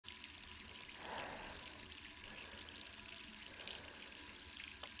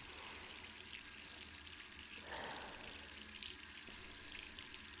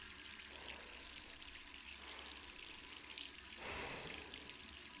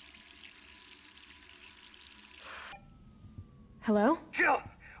Hello? Jill,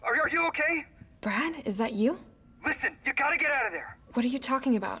 are you okay? Brad, is that you? Listen, you gotta get out of there. What are you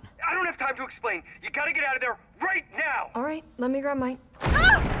talking about? I don't have time to explain. You gotta get out of there right now. All right, let me grab my...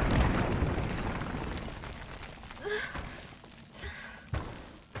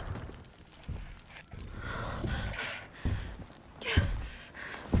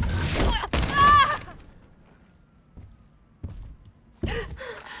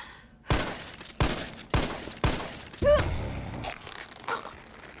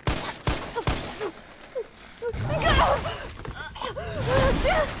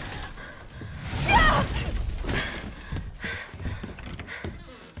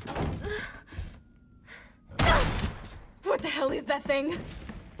 What the hell is that thing?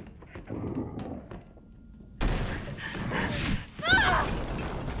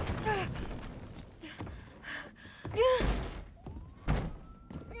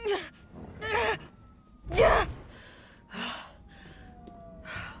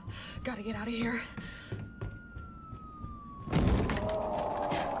 Gotta get out of here.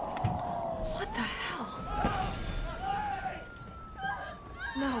 What the hell?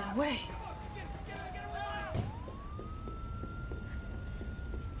 No way.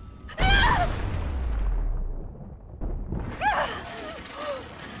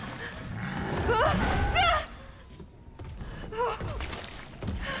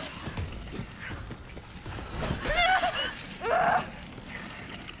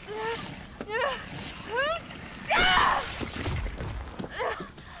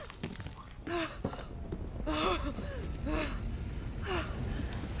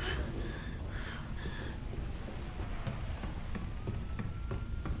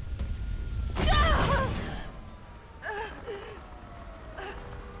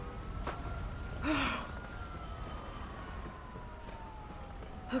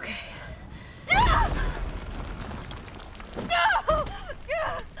 Okay.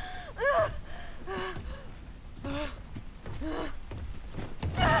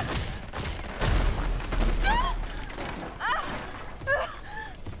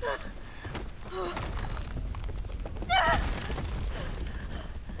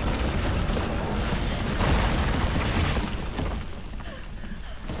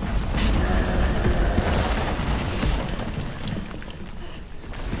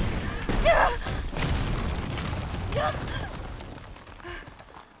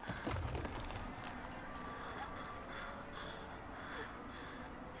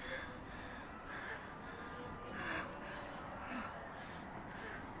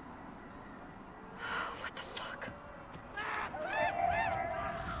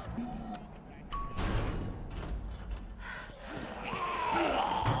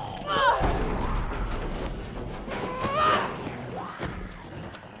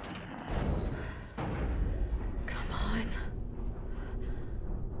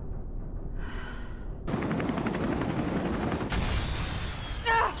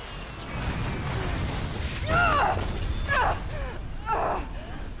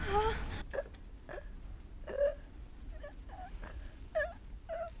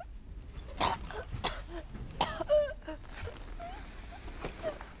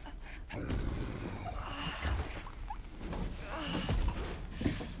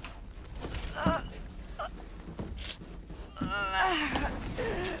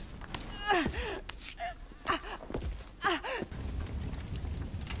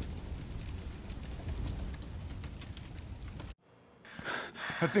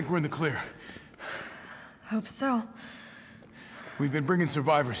 I think we're in the clear. Hope so. We've been bringing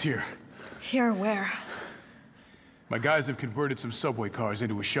survivors here. Here where? My guys have converted some subway cars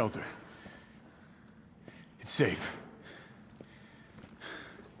into a shelter. It's safe.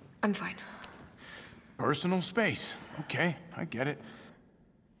 I'm fine. Personal space. Okay, I get it.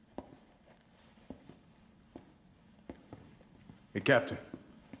 Hey, Captain.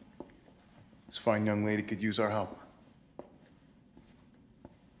 This fine young lady could use our help.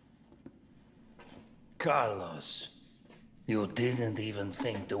 Carlos, you didn't even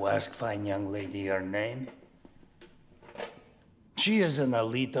think to ask fine young lady her name? She is an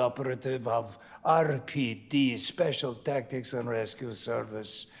elite operative of RPD, Special Tactics and Rescue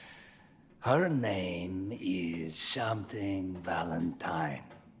Service. Her name is something Valentine.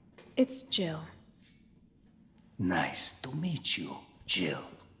 It's Jill. Nice to meet you, Jill.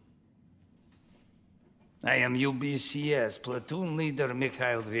 I am UBCS Platoon Leader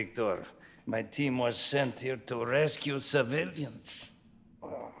Mikhail Victor. My team was sent here to rescue civilians.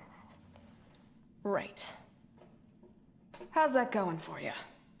 Right. How's that going for you?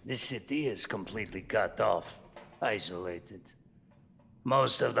 The city is completely cut off, isolated.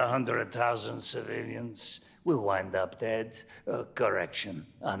 Most of the 100,000 civilians will wind up dead. Correction,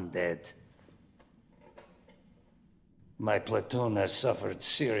 undead. My platoon has suffered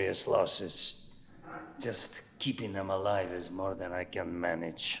serious losses. Just keeping them alive is more than I can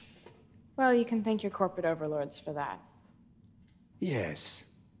manage. Well, you can thank your corporate overlords for that. Yes.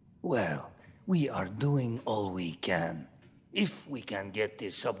 Well, we are doing all we can. If we can get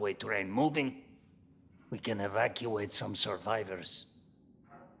this subway train moving, we can evacuate some survivors.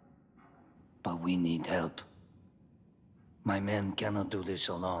 But we need help. My men cannot do this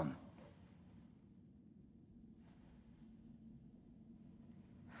alone.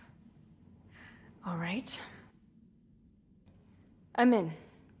 All right. I'm in.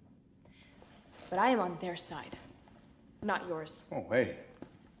 But I am on their side, not yours. Oh, hey.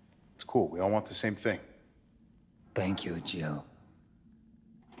 It's cool. We all want the same thing. Thank you, Jill.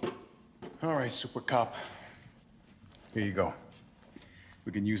 All right, Super Cop. Here you go.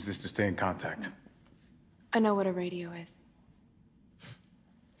 We can use this to stay in contact. I know what a radio is.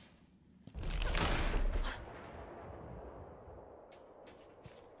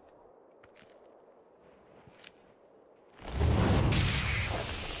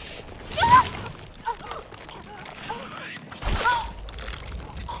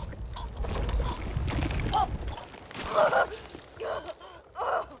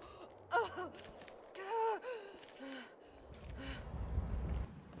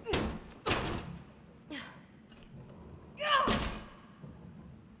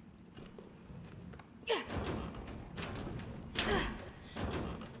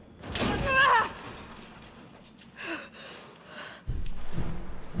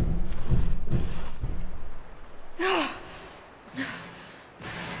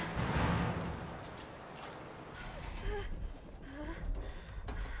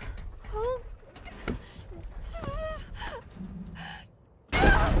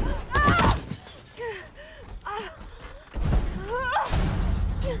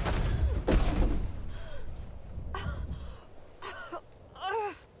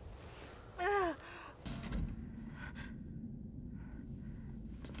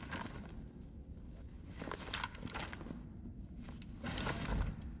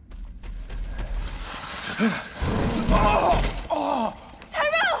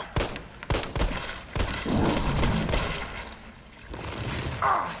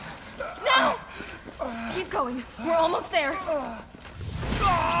 We're almost there.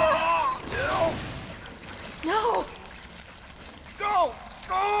 Jill! No! Go!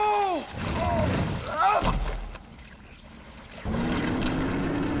 Go!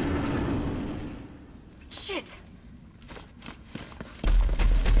 Shit!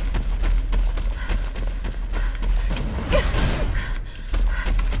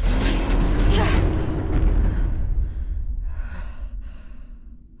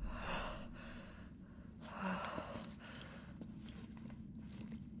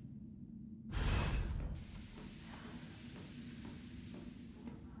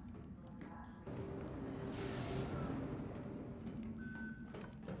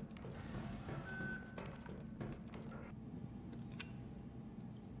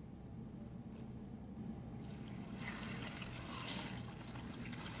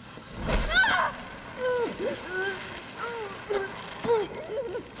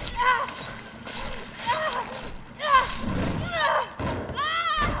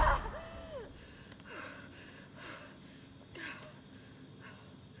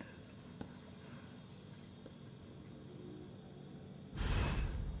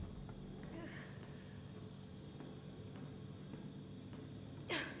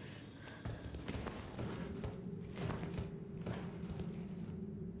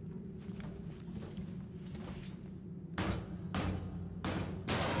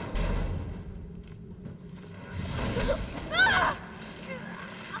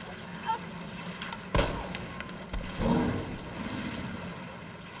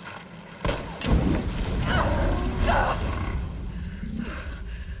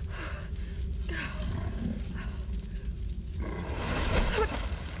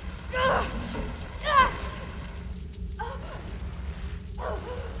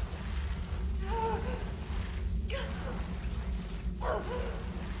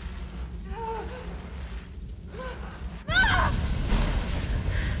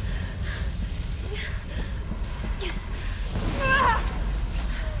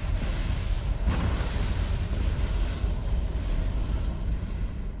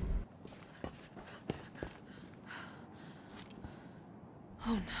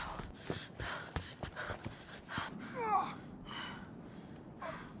 Oh no.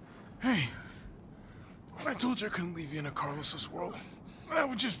 Hey, I told you I couldn't leave you in a Carlos's world. That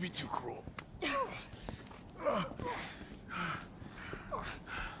would just be too cruel.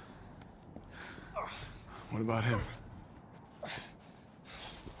 What about him?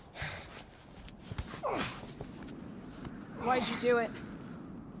 Why'd you do it?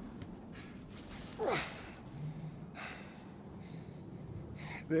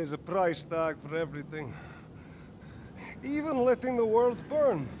 There's a price tag for everything. Even letting the world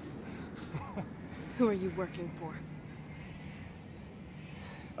burn. Who are you working for?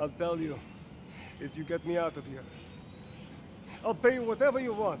 I'll tell you, if you get me out of here. I'll pay you whatever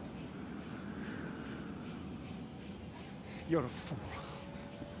you want. You're a fool.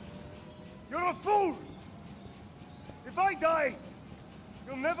 You're a fool! If I die,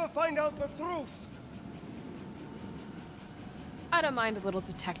 you'll never find out the truth. I don't mind a little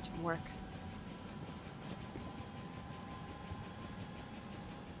detective work.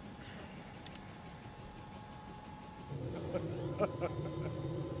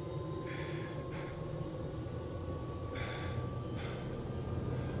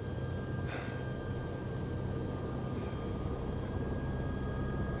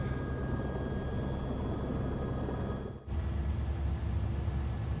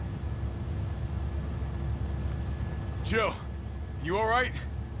 Jill, you all right?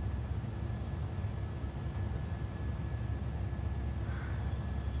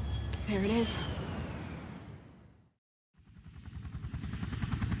 There it is.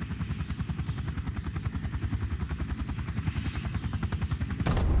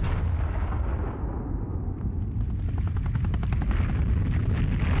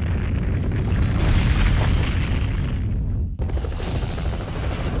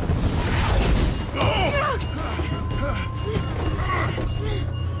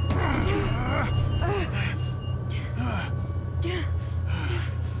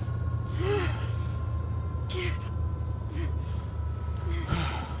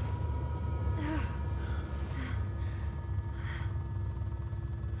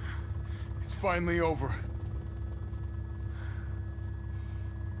 Finally over.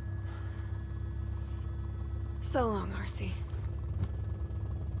 So long, RC.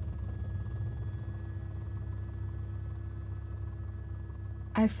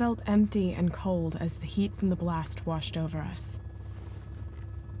 I felt empty and cold as the heat from the blast washed over us.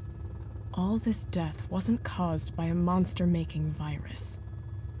 All this death wasn't caused by a monster-making virus.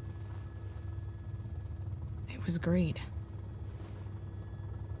 It was greed.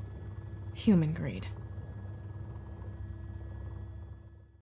 Human greed.